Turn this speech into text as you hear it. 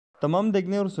तमाम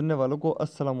देखने और सुनने वालों को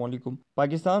अस्सलाम वालेकुम।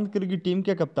 पाकिस्तान क्रिकेट टीम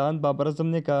के कप्तान बाबर आजम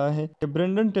ने कहा है कि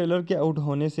ब्रेंडन टेलर के आउट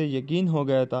होने से यकीन हो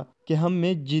गया था कि हम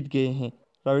मैच जीत गए हैं।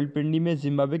 रावलपिंडी में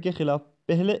जिम्बाब्वे के खिलाफ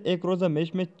पहले एक रोज़ा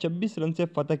मैच में 26 रन से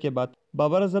फतह के बाद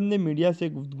बाबर आजम ने मीडिया से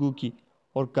गुफ्तगू की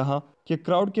और कहा कि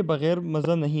क्राउड के बगैर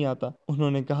मज़ा नहीं आता।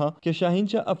 उन्होंने कहा कि शाहीन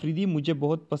शाह अफरीदी मुझे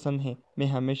बहुत पसंद है, मैं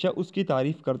हमेशा उसकी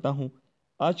तारीफ़ करता हूँ।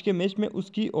 आज के मैच में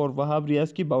उसकी और वहाब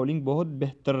रियाज की बाउलिंग बहुत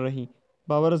बेहतर रही।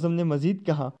 बाबर आजम ने मजीद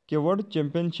कहा कि वर्ल्ड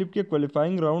चैंपियनशिप के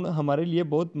क्वालिफाइंग राउंड हमारे लिए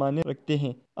बहुत मायने रखते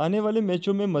हैं। आने वाले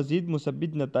मैचों में मजीद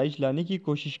मुसब्बित नताइज लाने की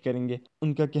कोशिश करेंगे।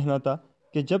 उनका कहना था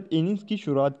कि जब इनिंग्स की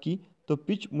शुरुआत की तो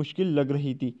पिच मुश्किल लग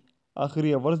रही थी।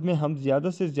 आखिरी ओवर्स में हम ज़्यादा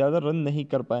से ज़्यादा रन नहीं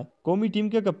कर पाए। कौमी टीम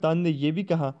के कप्तान ने यह भी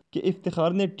कहा कि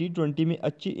इफ्तिखार ने T20 में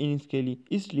अच्छी इनिंग्स खेली,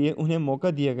 इसलिए उन्हें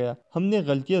मौका दिया गया। हमने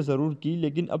गलतियां ज़रूर की,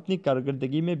 लेकिन अपनी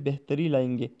कारकर्दगी में बेहतरी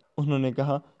लाएंगे। उन्होंने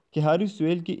कहा कि हारिस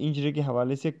सुहेल की इंजरी के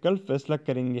हवाले से कल फैसला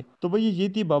करेंगे। तो भैया ये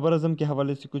थी बाबर आजम के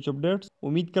हवाले से कुछ अपडेट्स।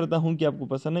 उम्मीद करता हूँ कि आपको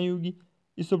पसंद आई होगी।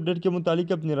 इस अपडेट के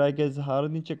मुतालिक अपनी राय का इजहार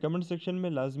नीचे कमेंट सेक्शन में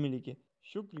लाजमी लिखें।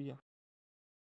 शुक्रिया।